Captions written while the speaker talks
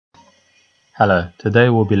Hello, today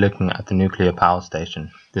we'll be looking at the nuclear power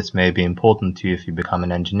station. This may be important to you if you become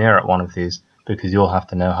an engineer at one of these because you'll have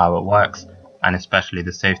to know how it works and especially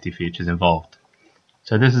the safety features involved.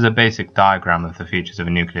 So this is a basic diagram of the features of a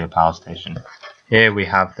nuclear power station. Here we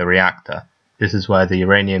have the reactor. This is where the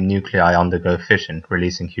uranium nuclei undergo fission,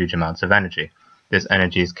 releasing huge amounts of energy. This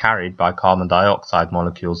energy is carried by carbon dioxide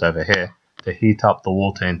molecules over here to heat up the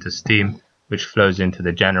water into steam, which flows into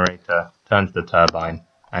the generator, turns the turbine,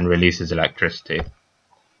 and releases electricity.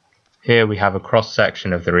 Here we have a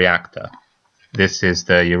cross-section of the reactor. This is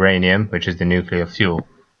the uranium, which is the nuclear fuel.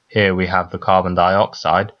 Here we have the carbon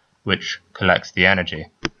dioxide, which collects the energy.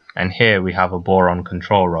 And here we have a boron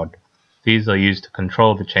control rod. These are used to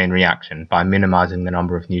control the chain reaction by minimizing the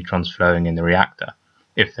number of neutrons flowing in the reactor.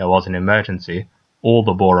 If there was an emergency, all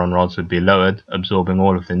the boron rods would be lowered, absorbing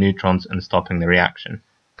all of the neutrons and stopping the reaction.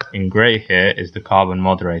 In grey here is the carbon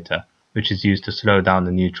moderator, which is used to slow down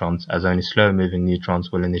the neutrons, as only slow-moving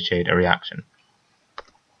neutrons will initiate a reaction.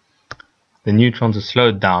 The neutrons are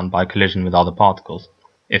slowed down by collision with other particles.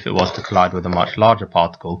 If it was to collide with a much larger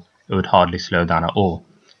particle, it would hardly slow down at all.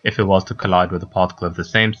 If it was to collide with a particle of the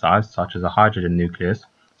same size, such as a hydrogen nucleus,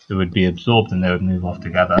 it would be absorbed and they would move off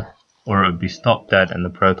together, or it would be stopped dead and the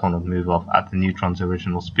proton would move off at the neutron's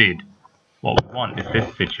original speed. What we want is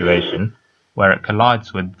this situation, where it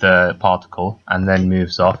collides with the particle and then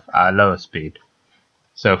moves off at a lower speed.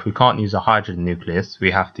 So if we can't use a hydrogen nucleus,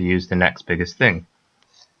 we have to use the next biggest thing.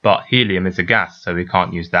 But helium is a gas, so we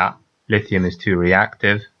can't use that. Lithium is too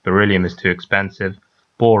reactive, beryllium is too expensive,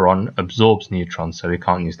 boron absorbs neutrons, so we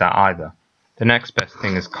can't use that either. The next best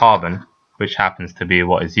thing is carbon, which happens to be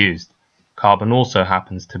what is used. Carbon also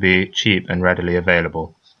happens to be cheap and readily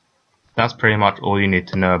available. That's pretty much all you need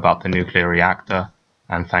to know about the nuclear reactor,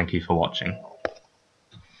 and thank you for watching.